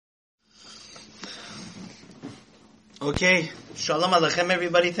Okay, Shalom Aleichem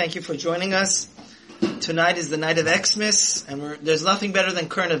everybody, thank you for joining us. Tonight is the night of Xmas, and there's nothing better than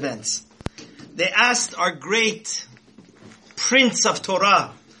current events. They asked our great prince of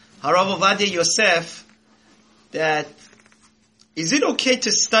Torah, Harav Ovadia Yosef, that is it okay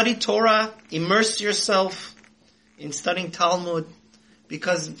to study Torah, immerse yourself in studying Talmud,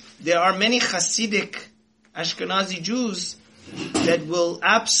 because there are many Hasidic Ashkenazi Jews that will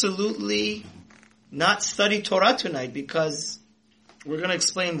absolutely not study Torah tonight, because we're going to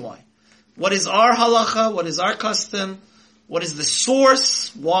explain why. What is our halacha? What is our custom? What is the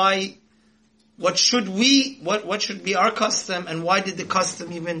source? Why? What should be our custom? And why did the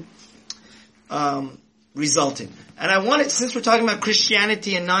custom even result in? And I wanted, since we're talking about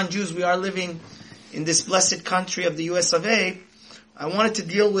Christianity and non-Jews, we are living in this blessed country of the US of A, I wanted to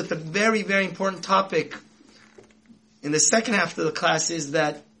deal with a very, very important topic in the second half of the class, is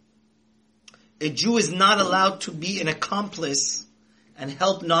that a Jew is not allowed to be an accomplice and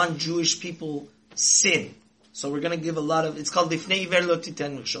help non-Jewish people sin. So we're going to give a lot of, it's called Lifnei Iver Lo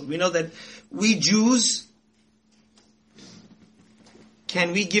Titen Mikshol. We know that we Jews,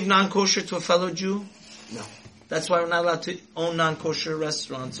 can we give non-kosher to a fellow Jew? No. That's why we're not allowed to own non-kosher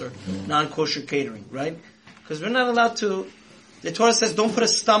restaurants or non-kosher catering, right? Because we're not allowed to, the Torah says don't put a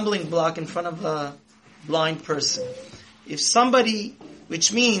stumbling block in front of a blind person. If somebody,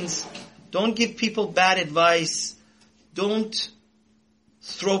 which means don't give people bad advice, don't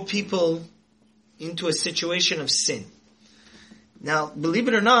throw people into a situation of sin. Now, believe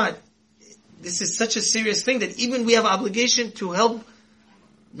it or not, this is such a serious thing that even we have obligation to help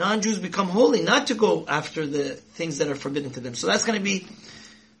non-Jews become holy, not to go after the things that are forbidden to them. So that's going to be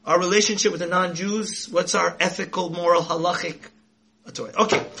our relationship with the non-Jews. What's our ethical, moral, halachic authority?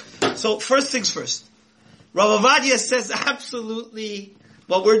 Okay, so first things first. Rav Ovadia says absolutely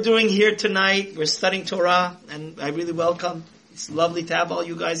what we're doing here tonight, we're studying Torah, and I really welcome. It's lovely to have all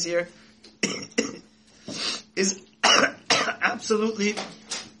you guys here. Is absolutely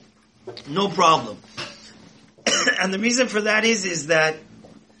no problem. And the reason for that is that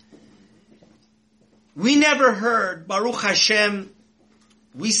we never heard, Baruch Hashem,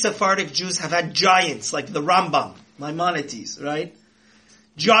 we Sephardic Jews have had giants like the Rambam, Maimonides, right?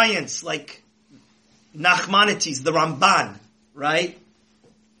 Giants like Nachmanides, the Ramban, right?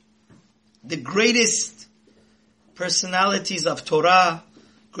 The greatest personalities of Torah,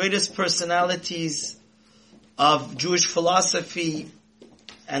 greatest personalities of Jewish philosophy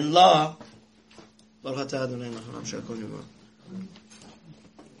and law.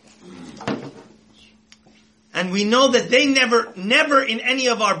 And we know that they never in any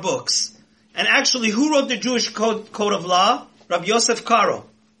of our books. And actually, who wrote the Jewish code of law? Rabbi Yosef Karo.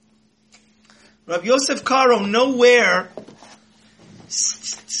 Rabbi Yosef Karo nowhere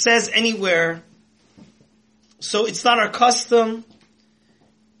says anywhere, so it's not our custom.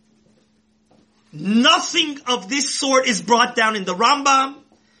 Nothing of this sort is brought down in the Rambam,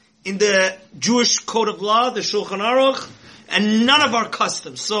 in the Jewish code of law, the Shulchan Aruch, and none of our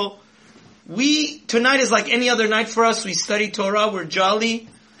customs. So tonight is like any other night for us. We study Torah, we're jolly,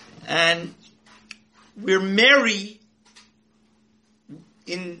 and we're merry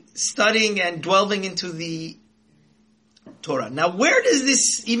in studying and delving into the Torah. Now, where does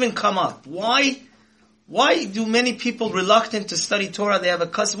this even come up? Why do many people reluctant to study Torah? They have a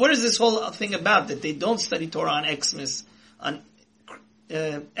custom. What is this whole thing about that they don't study Torah on Xmas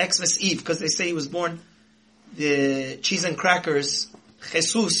Eve? Because they say he was born, the cheese and crackers,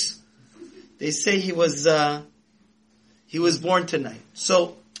 Jesus. They say he was born tonight.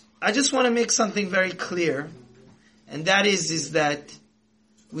 So I just want to make something very clear, and that is that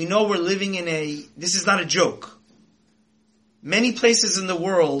we know we're living in this is not a joke. Many places in the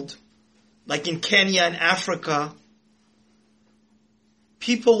world, like in Kenya and Africa,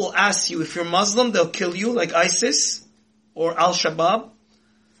 people will ask you, if you're Muslim, they'll kill you, like ISIS or Al-Shabaab.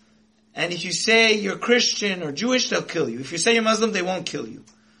 And if you say you're Christian or Jewish, they'll kill you. If you say you're Muslim, they won't kill you.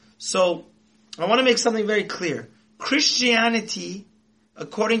 So, I want to make something very clear. Christianity,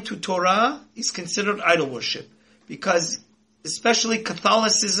 according to Torah, is considered idol worship. Because, especially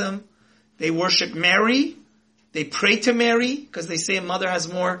Catholicism, they worship Mary. They pray to Mary, because they say a mother has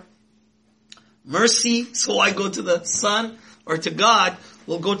more mercy, so I go to the son, or to God,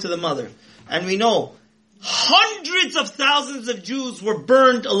 we'll go to the mother. And we know, hundreds of thousands of Jews were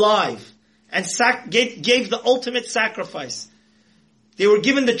burned alive, and gave the ultimate sacrifice. They were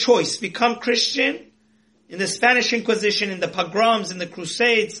given the choice, become Christian, in the Spanish Inquisition, in the pogroms, in the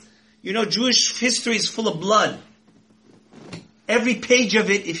Crusades. You know, Jewish history is full of blood. Every page of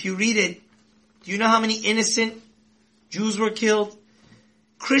it, if you read it, do you know how many innocent Jews were killed?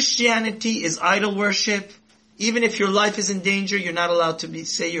 Christianity is idol worship. even if your life is in danger, you're not allowed to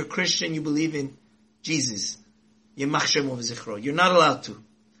say you're Christian, you believe in Jesus. You're not allowed to.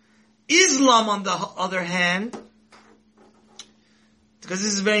 Islam, on the other hand, because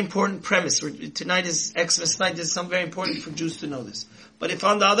this is a very important premise. Tonight is Xmas night. This is something very important for Jews to know this. But if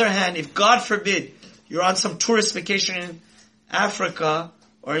on the other hand, if God forbid, you're on some tourist vacation in Africa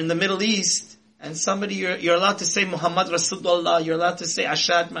or in the Middle East, and somebody, you're allowed to say Muhammad Rasulullah, you're allowed to say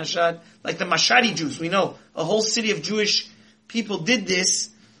Ashad, Mashad, like the Mashadi Jews. We know a whole city of Jewish people did this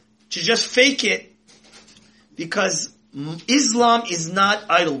to just fake it, because Islam is not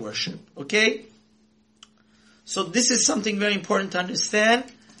idol worship. Okay? So this is something very important to understand,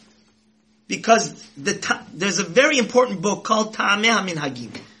 because there's a very important book called Ta'ameh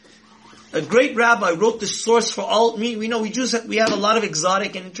HaMinhagim. A great rabbi wrote the source for all. We know we Jews we have a lot of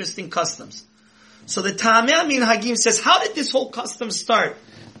exotic and interesting customs. So the Ta'ameh HaMinhagim says, how did this whole custom start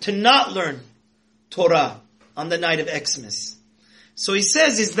to not learn Torah on the night of Xmas? So he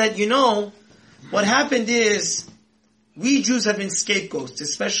says is that, what happened is, we Jews have been scapegoats,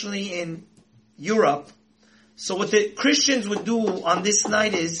 especially in Europe. So what the Christians would do on this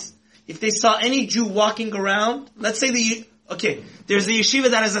night is, if they saw any Jew walking around, let's say there's a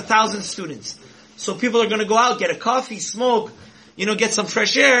yeshiva that has 1,000 students. So people are going to go out, get a coffee, smoke, get some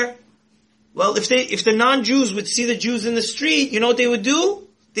fresh air. Well, if the non-Jews would see the Jews in the street, you know what they would do?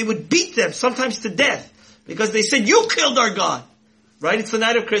 They would beat them, sometimes to death, because they said, you killed our God. Right? It's the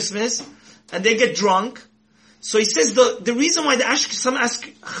night of Christmas, and they get drunk. So he says the reason why some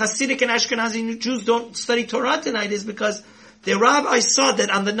Hasidic and Ashkenazi Jews don't study Torah tonight is because the rabbis saw that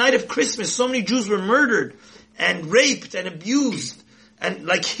on the night of Christmas, so many Jews were murdered and raped and abused and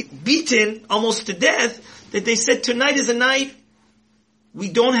beaten almost to death, that they said tonight is a night we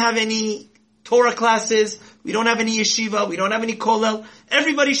don't have any Torah classes, we don't have any yeshiva, we don't have any kollel.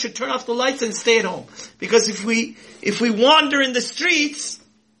 Everybody should turn off the lights and stay at home. Because if we wander in the streets,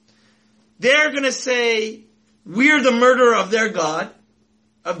 they're gonna say, we're the murderer of their God,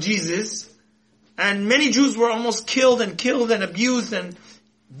 of Jesus. And many Jews were almost killed and abused and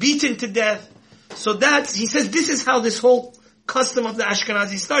beaten to death. So he says, this is how this whole custom of the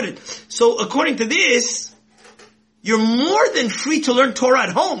Ashkenazi started. So according to this, you're more than free to learn Torah at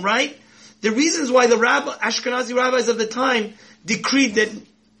home, right? The reasons why the Ashkenazi rabbis of the time decreed that,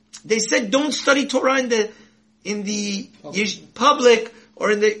 they said don't study Torah in the public or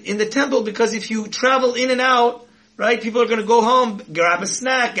in the temple, because if you travel in and out, right, people are going to go home, grab a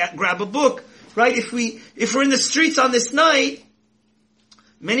snack, grab a book, right? If we're in the streets on this night,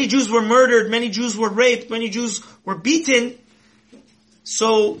 many Jews were murdered, many Jews were raped, many Jews were beaten.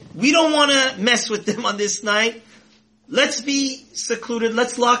 So we don't want to mess with them on this night. Let's be secluded.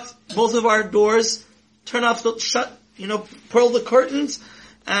 Let's lock both of our doors, turn off pearl the curtains,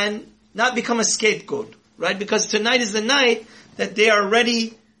 and not become a scapegoat, right? Because tonight is the night that they are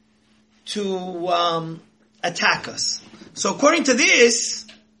ready to attack us. So according to this,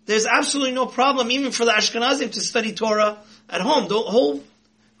 there's absolutely no problem even for the Ashkenazim to study Torah at home. The whole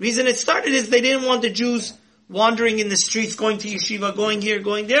reason it started is they didn't want the Jews wandering in the streets, going to yeshiva, going here,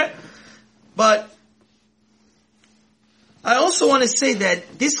 going there. But I also want to say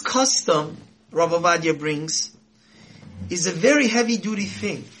that this custom Rav Ovadia brings is a very heavy duty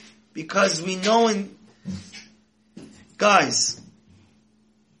thing, because we know guys,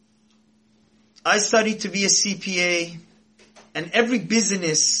 I studied to be a CPA, and every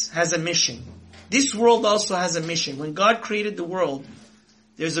business has a mission. This world also has a mission. When God created the world,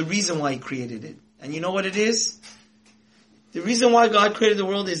 there's a reason why He created it. And you know what it is? The reason why God created the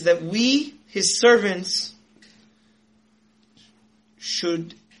world is that we, His servants,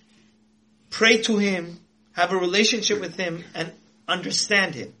 should pray to Him, have a relationship with Him, and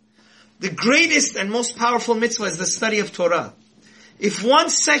understand Him. The greatest and most powerful mitzvah is the study of Torah. If 1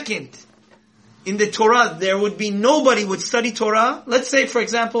 second in the Torah there would be nobody would study Torah, let's say, for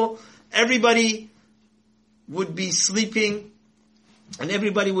example, everybody would be sleeping and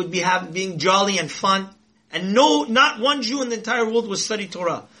everybody would be being jolly and fun, and not one Jew in the entire world would study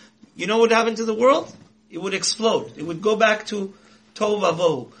Torah. You know what would happen to the world? It would explode. It would go back to Tohu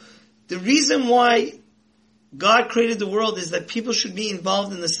Vavohu. The reason why God created the world is that people should be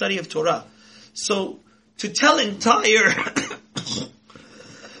involved in the study of Torah. So, to tell the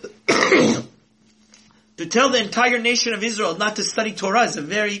entire nation of Israel not to study Torah is a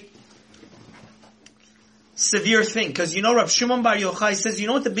very severe thing. Because Rav Shimon Bar Yochai says, you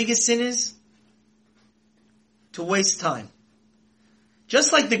know what the biggest sin is? To waste time.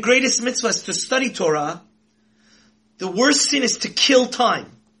 Just like the greatest mitzvah is to study Torah, the worst sin is to kill time.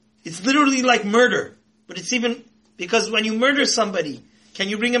 It's literally like murder. But it's even, because when you murder somebody, can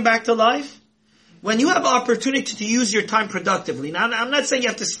you bring him back to life? when you have opportunity to use your time productively, now I'm not saying you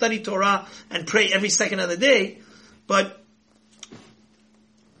have to study Torah and pray every second of the day, but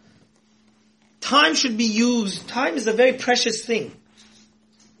time should be used. Time is a very precious thing.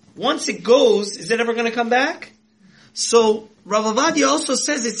 Once it goes, is it ever going to come back? So Rav Avadia also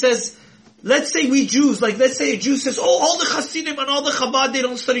says, let's say we Jews, like let's say a Jew says, oh, all the Hasidim and all the Chabad, they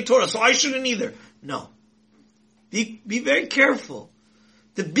don't study Torah, so I shouldn't either. No. Be very careful.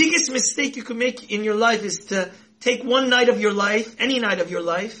 The biggest mistake you can make in your life is to take one night of your life, any night of your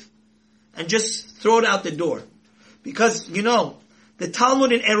life, and just throw it out the door. Because, the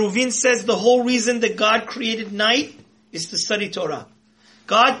Talmud in Eruvin says the whole reason that God created night is to study Torah.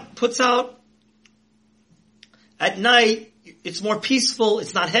 God puts out at night, it's more peaceful,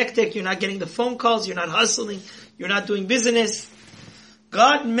 it's not hectic, you're not getting the phone calls, you're not hustling, you're not doing business.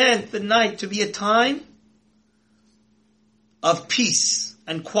 God meant the night to be a time of peace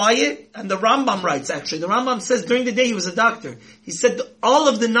and quiet, and the Rambam writes actually, the Rambam says during the day he was a doctor. He said all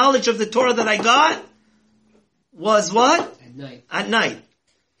of the knowledge of the Torah that I got was what? At night. At night.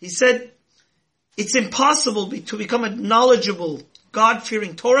 He said it's impossible to become a knowledgeable,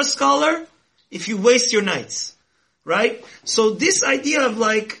 God-fearing Torah scholar if you waste your nights. Right? So this idea of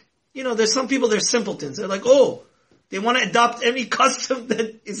there's some people, they're simpletons. They're like, they want to adopt any custom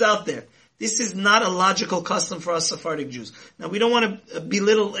that is out there. This is not a logical custom for us Sephardic Jews. Now, we don't want to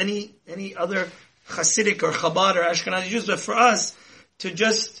belittle any other Hasidic or Chabad or Ashkenazi Jews, but for us to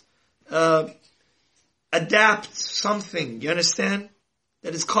just adapt something, you understand,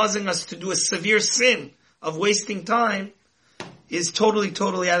 that is causing us to do a severe sin of wasting time is totally,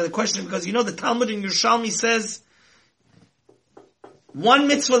 totally out of the question. Because the Talmud in Yerushalmi says, one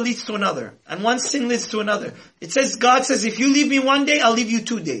mitzvah leads to another, and one sin leads to another. God says, if you leave me one day, I'll leave you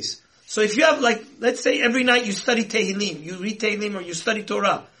 2 days. So if you have let's say every night you study Tehillim, you read Tehillim or you study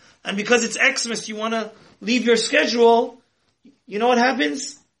Torah, and because it's Xmas, you want to leave your schedule, you know what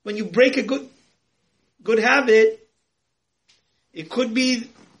happens? When you break a good habit, it could be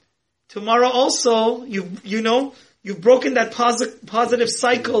tomorrow also, you've broken that positive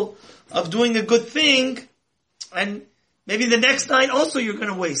cycle of doing a good thing, and maybe the next night also you're going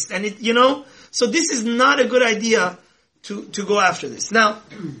to waste. And so this is not a good idea to go after this. Now,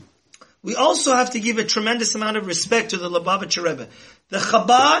 we also have to give a tremendous amount of respect to the Lubavitcher Rebbe. The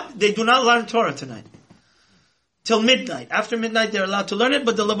Chabad, they do not learn Torah tonight. Till midnight. After midnight, they're allowed to learn it,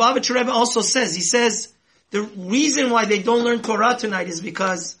 but the Lubavitcher Rebbe also says, the reason why they don't learn Torah tonight is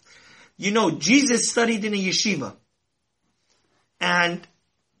because, Jesus studied in a yeshiva. And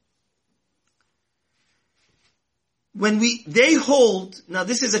they hold, now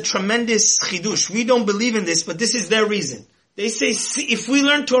this is a tremendous chidush. We don't believe in this, but this is their reason. They say, if we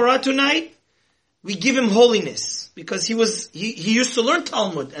learn Torah tonight, we give him holiness. Because he used to learn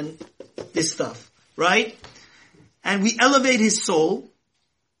Talmud and this stuff, right? And we elevate his soul.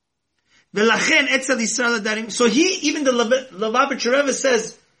 So even the Lubavitcher Rebbe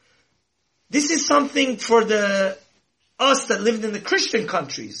says, this is something for us that lived in the Christian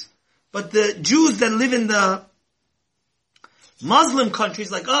countries. But the Jews that live in the Muslim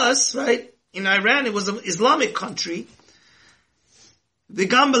countries like us, right? In Iran, it was an Islamic country. He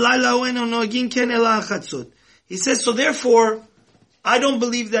says, so therefore, I don't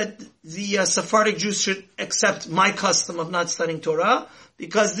believe that the Sephardic Jews should accept my custom of not studying Torah,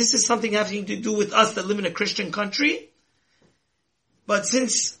 because this is something having to do with us that live in a Christian country. But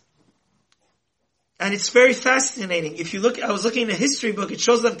and it's very fascinating. If you look, I was looking in a history book, it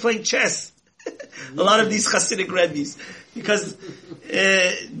shows them playing chess. A lot of these Hasidic Rebbes, because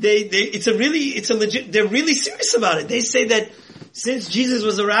they're really serious about it. They say that since Jesus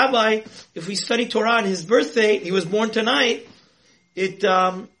was a rabbi, if we study Torah on his birthday, he was born tonight, it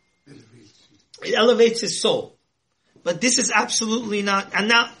elevates his soul. But this is absolutely not. And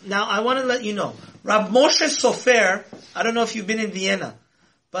now I want to let you know, Rab Moshe Sofer, I don't know if you've been in Vienna,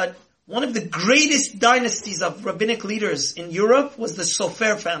 but one of the greatest dynasties of rabbinic leaders in Europe was the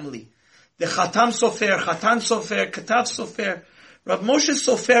Sofer family. The Khatam Sofer, Khatan Sofer, Katav Sofer. Rab Moshe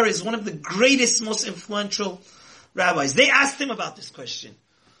Sofer is one of the greatest, most influential rabbis. They asked him about this question.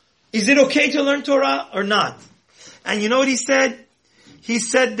 Is it okay to learn Torah or not? And you know what he said? He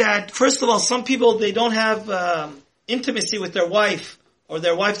said that, first of all, some people, they don't have intimacy with their wife, or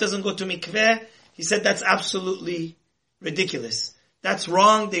their wife doesn't go to mikveh. He said that's absolutely ridiculous. That's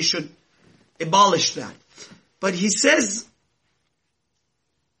wrong. They should abolish that. But he says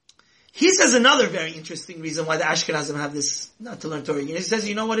another very interesting reason why the Ashkenazim have this not to learn Torah. He says,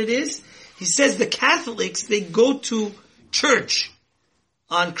 you know what it is? He says the Catholics, they go to church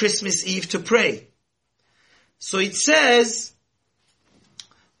on Christmas Eve to pray. So it says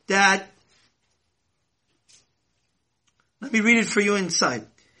that Let me read it for you inside.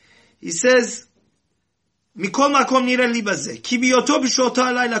 He says, מכל מקום נראה לי בזה, כי בהיותו בשעותו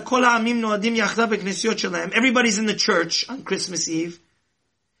הלילה כל העמים נועדים יחדיו בכנסיות שלהם. Everybody's in the church on Christmas Eve.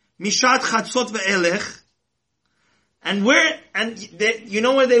 משעת חצות ואילך. And you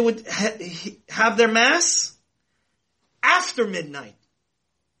know where they would have their mass? After midnight.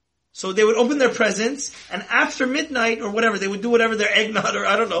 So they would open their presents, and after midnight, or whatever, they would do whatever, their eggnog, or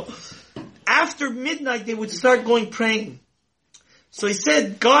I don't know. After midnight, they would start going praying. So he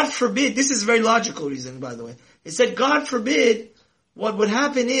said, God forbid, this is a very logical reason, by the way. He said, God forbid, what would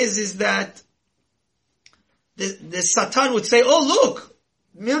happen is that the Satan would say, oh look,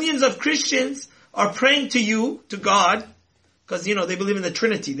 millions of Christians are praying to you, to God, because, they believe in the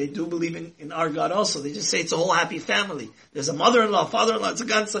Trinity. They do believe in our God also. They just say it's a whole happy family. There's a mother-in-law, father-in-law, it's a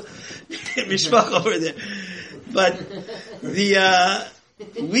ganze mishpach over there. But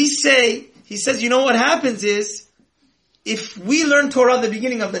he says, you know what happens is, if we learn Torah at the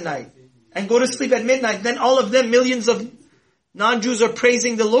beginning of the night, and go to sleep at midnight, then all of them, millions of non-Jews are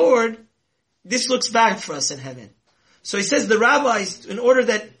praising the Lord, this looks bad for us in heaven. So he says the rabbis, in order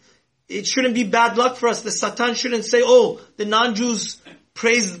that it shouldn't be bad luck for us, the Satan shouldn't say, oh, the non-Jews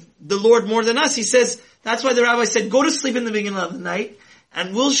praise the Lord more than us. He says, that's why the rabbi said, go to sleep in the beginning of the night,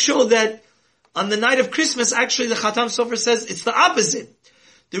 and we'll show that on the night of Christmas, actually the Khatam Sofer says it's the opposite.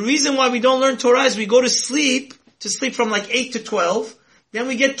 The reason why we don't learn Torah is we go to sleep from like 8 to 12, then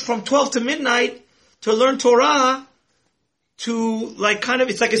we get from 12 to midnight to learn Torah to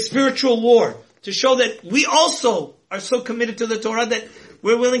it's like a spiritual war, to show that we also are so committed to the Torah that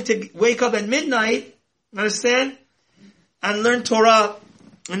we're willing to wake up at midnight, understand? And learn Torah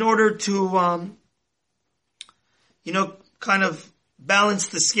in order to, kind of balance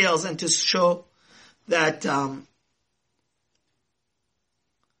the scales and to show that,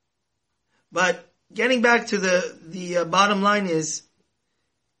 but getting back to the bottom line is,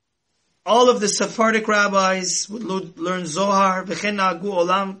 all of the Sephardic rabbis would learn Zohar, v'chen na'agu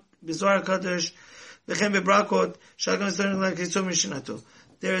olam, b'Zohar HaKadosh, v'chen b'brakot, shagam tzarech l'kitzur mishnato.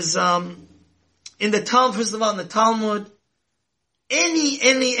 There's, in the Talmud, first of all, in the Talmud,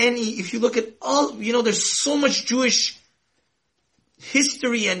 if you look at all, there's so much Jewish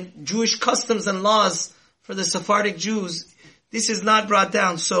history and Jewish customs and laws for the Sephardic Jews. This is not brought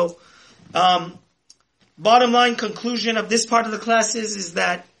down. So, bottom line conclusion of this part of the class is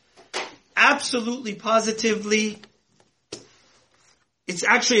that absolutely, positively, it's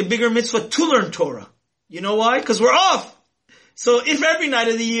actually a bigger mitzvah to learn Torah. You know why? Because we're off. So if every night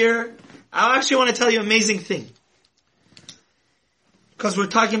of the year, I actually want to tell you an amazing thing. Because we're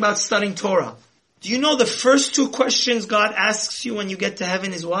talking about studying Torah. Do you know the first 2 questions God asks you when you get to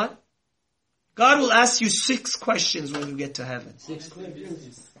heaven is what? God will ask you 6 questions when you get to heaven. 6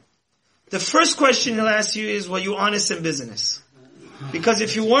 questions. The first question He'll ask you is, were you honest in business? Because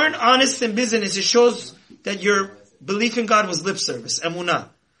if you weren't honest in business, it shows that your belief in God was lip service, emunah.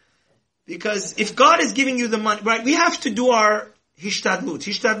 Because if God is giving you the money, right, we have to do our hishtadlut.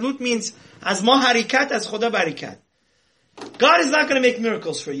 Hishtadlut means as ma harikat as choda barikat. God is not going to make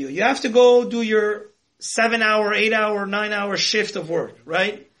miracles for you. You have to go do your 7-hour, 8-hour, 9-hour shift of work,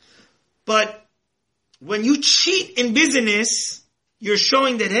 right? But when you cheat in business, you're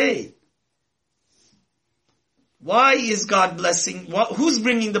showing that, hey, why is God blessing? Who's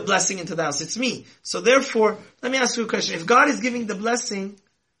bringing the blessing into the house? It's me. So therefore, let me ask you a question. If God is giving the blessing,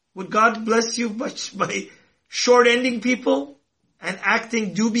 would God bless you by short-ending people and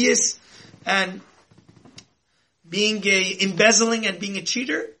acting dubious and being embezzling and being a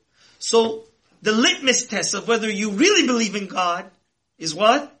cheater? So the litmus test of whether you really believe in God is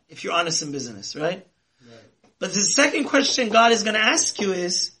what? If you're honest in business, right? But the second question God is going to ask you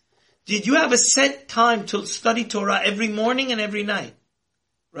is, did you have a set time to study Torah every morning and every night?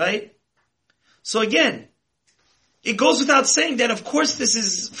 Right? So again, it goes without saying that of course this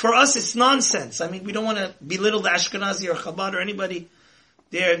is, for us it's nonsense. I mean, we don't want to belittle the Ashkenazi or Chabad or anybody.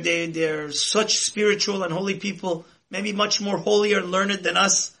 They're such spiritual and holy people, maybe much more holy or learned than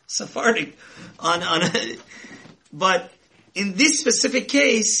us Sephardic. But in this specific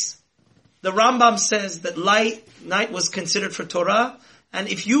case, the Rambam says that night was considered for Torah. And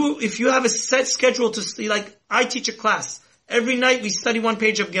if you have a set schedule to study, like I teach a class, every night we study 1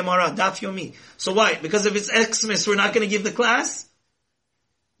 page of Gemara, Daf Yomi. So why? Because if it's Xmas, we're not going to give the class?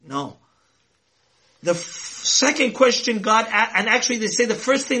 No. The second question God, and actually they say the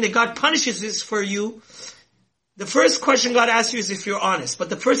first thing that God punishes is for you. The first question God asks you is if you're honest. But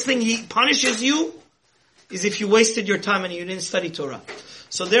the first thing He punishes you is if you wasted your time and you didn't study Torah.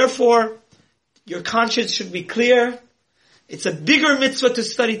 So therefore, your conscience should be clear. It's a bigger mitzvah to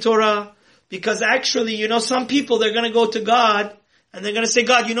study Torah. Because actually, some people, they're going to go to God and they're going to say,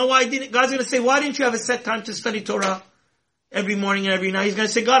 God, you know why I didn't? God's going to say, why didn't you have a set time to study Torah every morning and every night? He's going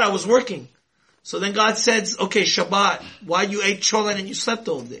to say, God, I was working. So then God says, okay, Shabbat, why you ate cholent and you slept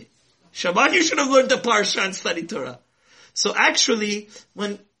all day? Shabbat, you should have learned the parsha and studied Torah. So actually,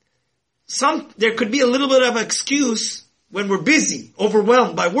 there could be a little bit of an excuse when we're busy,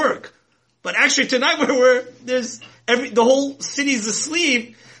 overwhelmed by work. But actually tonight the whole city's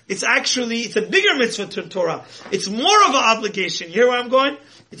asleep, it's a bigger mitzvah to Torah. It's more of an obligation. You hear where I'm going?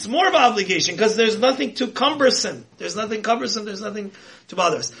 It's more of an obligation because there's nothing too cumbersome. There's nothing cumbersome. There's nothing to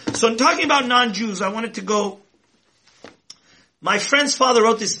bother us. So in talking about non-Jews, I wanted to go. My friend's father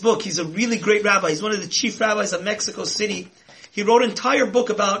wrote this book. He's a really great rabbi. He's one of the chief rabbis of Mexico City. He wrote an entire book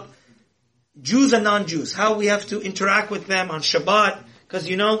about Jews and non-Jews, how we have to interact with them on Shabbat. Because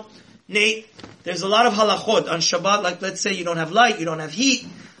Nate, there's a lot of halachot on Shabbat. Like let's say you don't have light, you don't have heat.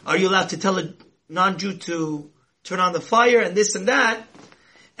 Are you allowed to tell a non-Jew to turn on the fire and this and that?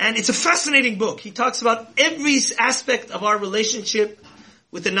 And it's a fascinating book. He talks about every aspect of our relationship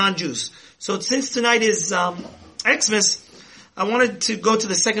with the non-Jews. So since tonight is Xmas, I wanted to go to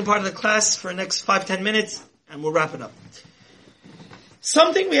the second part of the class for the next 5-10 minutes, and we'll wrap it up.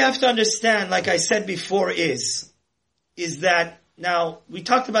 Something we have to understand, like I said before, is that, now, we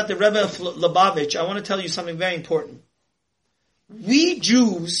talked about the Rebbe of Lubavitch. I want to tell you something very important. We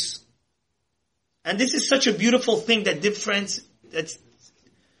Jews, and this is such a beautiful thing that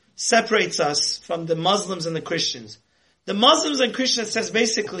separates us from the Muslims and the Christians. The Muslims and Christians says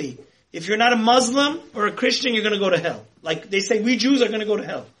basically, if you're not a Muslim or a Christian, you're going to go to hell. Like they say, we Jews are going to go to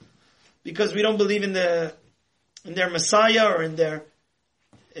hell because we don't believe in their Messiah or in their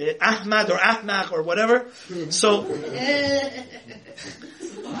Ahmad or Ahmak or whatever. So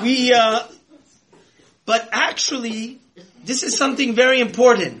but actually, this is something very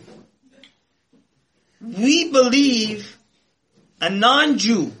important. We believe a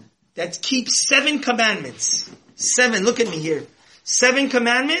non-Jew that keeps 7 commandments. 7, look at me here. 7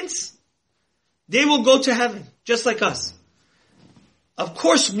 commandments, they will go to heaven, just like us. Of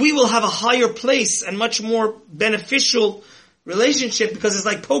course, we will have a higher place and much more beneficial relationship because it's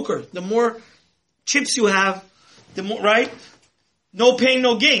like poker. The more chips you have, the more, right? No pain,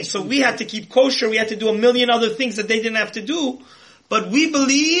 no gain. So we had to keep kosher. We had to do a million other things that they didn't have to do. But we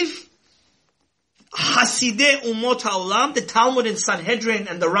believe Hasidei Umot HaOlam, the Talmud and Sanhedrin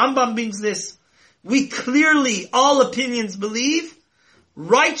and the Rambam brings this. We clearly, all opinions believe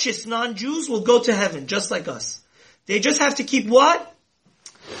righteous non-Jews will go to heaven, just like us. They just have to keep what?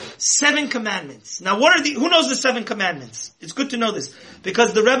 7 commandments. Now who knows the 7 commandments? It's good to know this.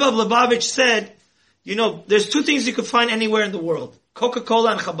 Because the Rebbe of Lubavitch said, there's 2 things you could find anywhere in the world.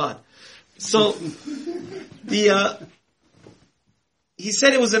 Coca-Cola and Chabad. So, he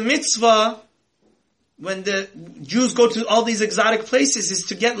said it was a mitzvah when the Jews go to all these exotic places is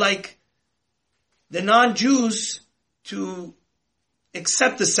to get like the non-Jews to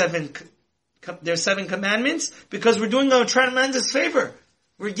accept their 7 commandments because we're doing them a tremendous favor.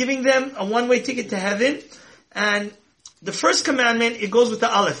 We're giving them a one-way ticket to heaven. And the first commandment, it goes with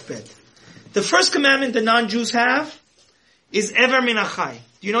the Aleph Bet. The first commandment the non-Jews have is Ever Min HaChai.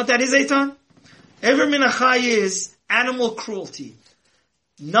 Do you know what that is, Eitan? Ever Min HaChai is animal cruelty.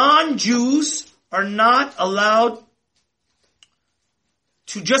 Non-Jews are not allowed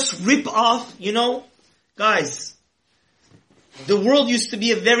to just rip off, guys, the world used to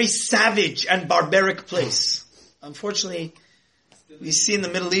be a very savage and barbaric place. Unfortunately, we see in the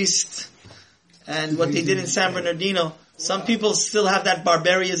Middle East and what they did in San Bernardino, some people still have that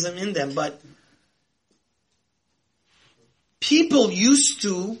barbarism in them, but people used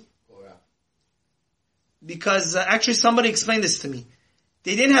to, because actually somebody explained this to me.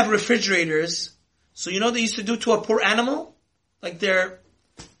 They didn't have refrigerators, so they used to do to a poor animal, like their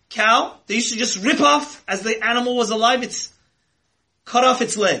cow, they used to just rip off, as the animal was alive, cut off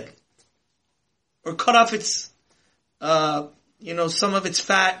its leg. Or cut off its, some of its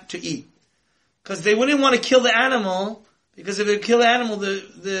fat to eat. Because they wouldn't want to kill the animal, because if they kill the animal,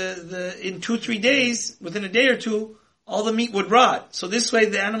 in 2-3 days, within a day or two, all the meat would rot. So this way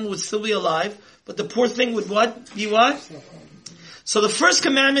the animal would still be alive, but the poor thing would be what? So the first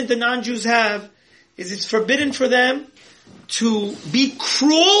commandment the non-Jews have is it's forbidden for them to be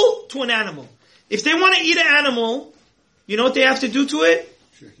cruel to an animal. If they want to eat an animal, you know what they have to do to it?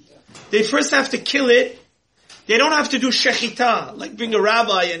 They first have to kill it. They don't have to do shechita, like bring a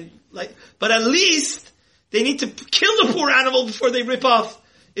rabbi but at least they need to kill the poor animal before they rip off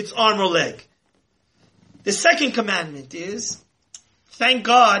its arm or leg. The second commandment is, thank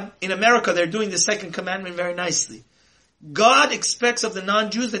God, in America they're doing the second commandment very nicely. God expects of the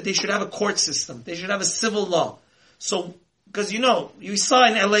non-Jews that they should have a court system. They should have a civil law. So, because you saw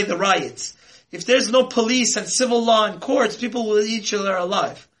in LA the riots. If there's no police and civil law and courts, people will eat each other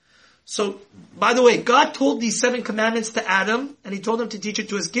alive. So, by the way, God told these 7 commandments to Adam, and He told him to teach it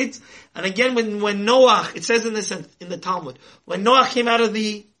to his kids. And again, when Noah, it says in the Talmud, when Noah came out of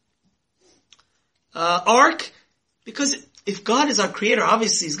the ark, because if God is our creator,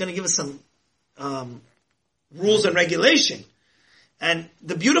 obviously He's going to give us some rules and regulation. And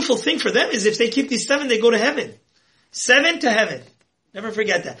the beautiful thing for them is if they keep these 7, they go to heaven. 7 to heaven. Never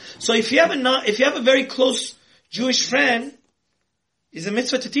forget that. So if you have a very close Jewish friend, it's a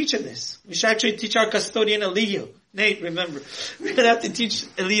mitzvah to teach him this. We should actually teach our custodian Elio. Nate, remember, we're going to have to teach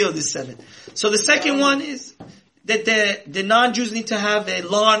Elio this 7. So the second one is that the non-Jews need to have a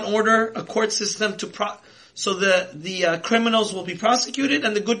law and order, a court system so the criminals will be prosecuted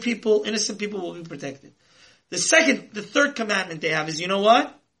and the good people, innocent people will be protected. The third commandment they have is, you know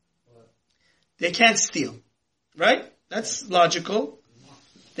what? They can't steal. Right? That's logical.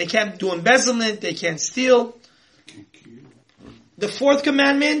 They can't do embezzlement, they can't steal. The fourth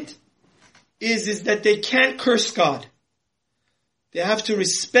commandment is that they can't curse God. They have to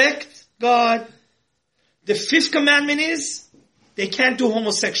respect God. The fifth commandment is they can't do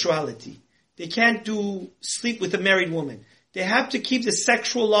homosexuality. They can't sleep with a married woman. They have to keep the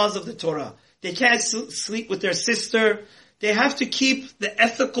sexual laws of the Torah. They can't sleep with their sister. They have to keep the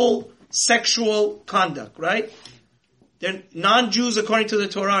ethical sexual conduct, right? They're non-Jews, according to the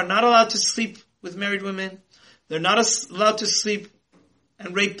Torah, are not allowed to sleep with married women. They're not allowed to sleep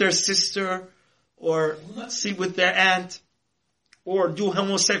and rape their sister or sleep with their aunt or do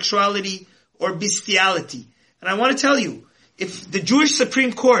homosexuality or bestiality. And I want to tell you, if the Jewish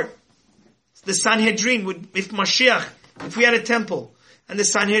Supreme Court, the Sanhedrin if Mashiach, if we had a temple and the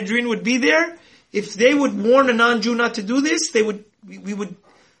Sanhedrin would be there, if they would warn a non-Jew not to do this, we would,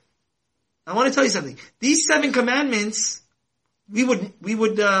 I want to tell you something. These 7 commandments, we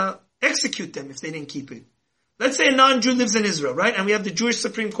would execute them if they didn't keep it. Let's say a non-Jew lives in Israel, right? And we have the Jewish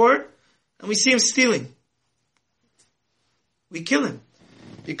Supreme Court, and we see him stealing. We kill him.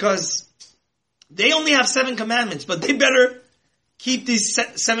 Because they only have 7 commandments, but they better keep these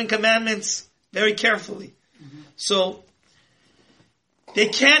 7 commandments very carefully. Mm-hmm. So, they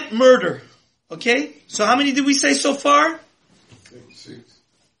can't murder. Okay? So how many did we say so far? 6.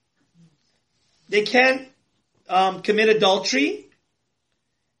 They can't commit adultery,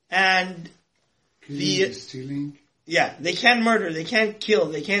 and stealing. Yeah, they can't murder, they can't kill,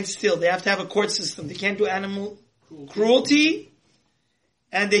 they can't steal. They have to have a court system. They can't do animal cruelty,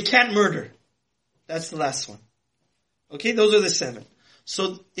 and they can't murder. That's the last one. Okay, those are the 7.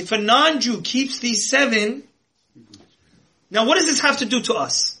 So if a non-Jew keeps these 7, now what does this have to do to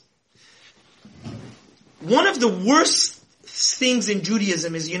us? One of the worst things in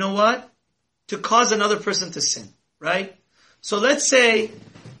Judaism is, you know what? To cause another person to sin, right? So let's say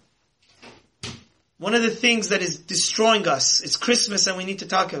one of the things that is destroying us, it's Christmas and we need to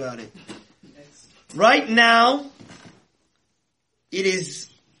talk about it. Right now, it is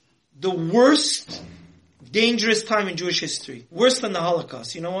the worst, dangerous time in Jewish history. Worse than the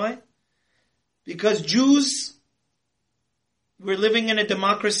Holocaust. You know why? Because Jews, we're living in a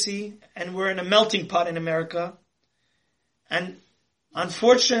democracy and we're in a melting pot in America. And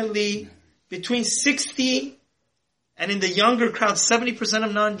unfortunately, between 60 and in the younger crowd,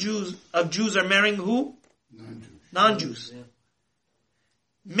 70% of Jews are marrying who? Non-Jews. Yeah.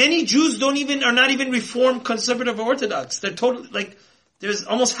 Many Jews are not even Reformed, Conservative, or Orthodox. They're totally, there's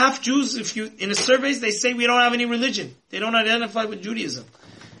almost half Jews, in the surveys, they say we don't have any religion. They don't identify with Judaism.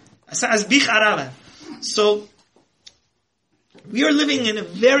 So, we are living in a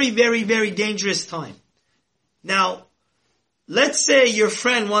very, very, very dangerous time. Now, let's say your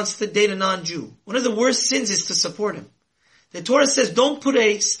friend wants to date a non-Jew. One of the worst sins is to support him. The Torah says don't put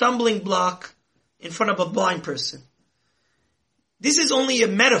a stumbling block in front of a blind person. This is only a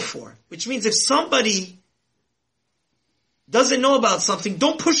metaphor, which means if somebody doesn't know about something,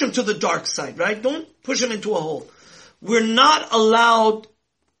 don't push him to the dark side, right? Don't push him into a hole. We're not allowed,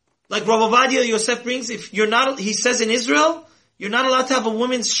 like Rav Ovadia Yosef brings, he says in Israel, you're not allowed to have a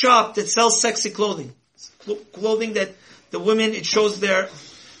women's shop that sells sexy clothing. Clothing that the women, it shows their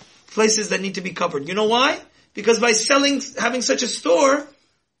places that need to be covered. You know why? Because by having such a store,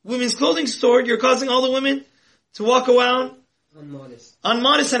 women's clothing store, you're causing all the women to walk around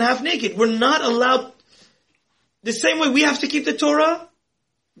unmodest and half naked. We're not allowed. The same way we have to keep the Torah.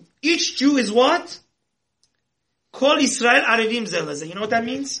 Each Jew is what? Kol Yisrael Arevim Zelazeh. You know what that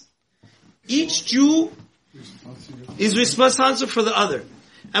means? Each Jew is responsible for the other.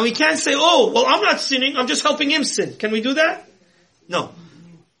 And we can't say, oh, well, I'm not sinning, I'm just helping him sin. Can we do that? No.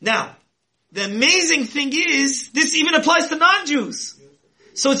 Now, the amazing thing is, this even applies to non-Jews.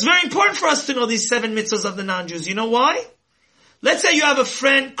 So it's very important for us to know these 7 mitzvahs of the non-Jews. You know why? Let's say you have a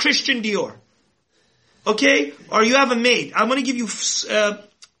friend, Christian Dior. Okay? Or you have a maid. I'm going to give you 4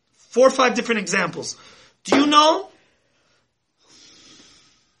 or 5 different examples. Do you know?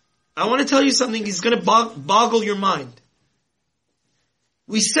 I want to tell you something. It's going to boggle your mind.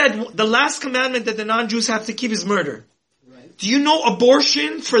 We said the last commandment that the non-Jews have to keep is murder. Right. Do you know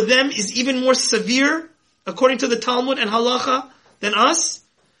abortion for them is even more severe, according to the Talmud and HALACHA, than us?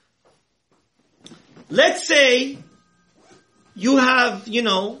 Let's say you have,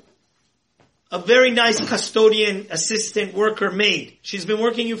 a very nice custodian, assistant, worker, maid. She's been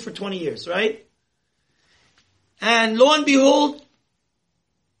working you for 20 years, right? And lo and behold,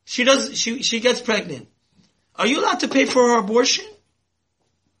 she gets pregnant. Are you allowed to pay for her abortion?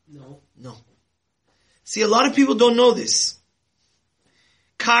 No. See, a lot of people don't know this.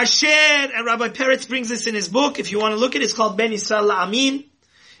 Kasher, and Rabbi Peretz brings this in his book. If you want to look at it, it's called Ben Yisrael La'amin.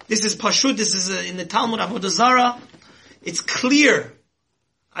 This is Pashut. This is in the Talmud Avodah Zarah. It's clear.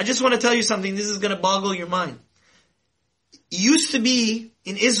 I just want to tell you something. This is going to boggle your mind. It used to be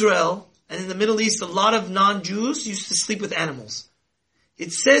in Israel and in the Middle East, a lot of non-Jews used to sleep with animals.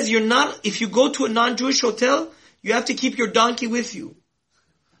 It says if you go to a non-Jewish hotel, you have to keep your donkey with you.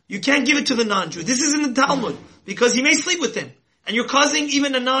 You can't give it to the non-Jew. This is in the Talmud, because he may sleep with him. And you're causing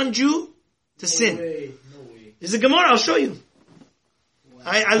even a non-Jew to sin. No way. There's a Gemara, I'll show you. Wow.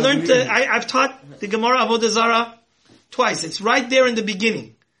 I learned, I've taught the Gemara Avodah Zarah twice. It's right there in the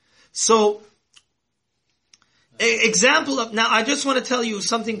beginning. So, example of, now I just want to tell you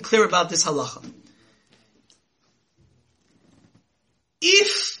something clear about this halacha.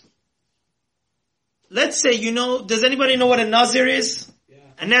 If, let's say, does anybody know what a Nazir is?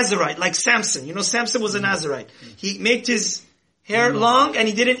 A Nazirite, like Samson. Samson was a Nazirite. He made his hair long and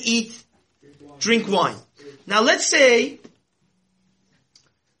he didn't drink wine. Now let's say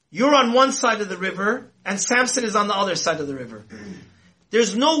you're on one side of the river and Samson is on the other side of the river.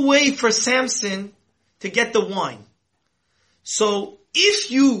 There's no way for Samson to get the wine. So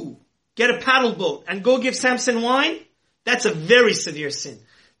if you get a paddle boat and go give Samson wine, that's a very severe sin.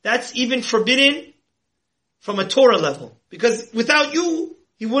 That's even forbidden from a Torah level. Because without you,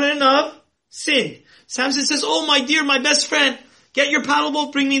 he wouldn't have sinned. Samson says, oh my dear, my best friend, get your paddle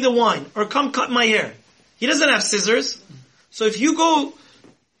boat, bring me the wine. Or come cut my hair. He doesn't have scissors. So if you go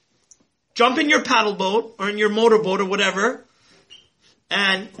jump in your paddle boat or in your motorboat or whatever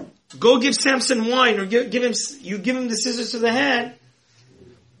and go give Samson wine or give him the scissors to the hand,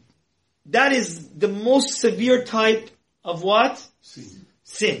 that is the most severe type of what?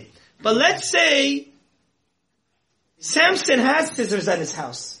 Sin. But let's say Samson has scissors at his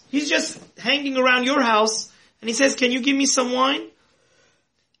house. He's just hanging around your house and he says, can you give me some wine?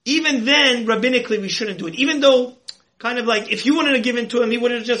 Even then, rabbinically, we shouldn't do it. Even though, kind of like, if you wanted to give in to him, he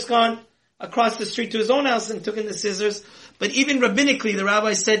would have just gone across the street to his own house and took in the scissors. But even rabbinically, the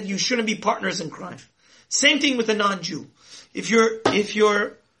rabbi said you shouldn't be partners in crime. Same thing with a non-Jew.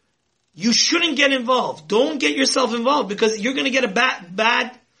 You shouldn't get involved. Don't get yourself involved because you're going to get a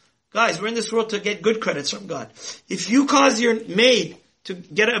bad, guys, we're in this world to get good credits from God. If you cause your maid to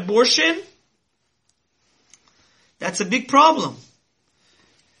get an abortion, that's a big problem.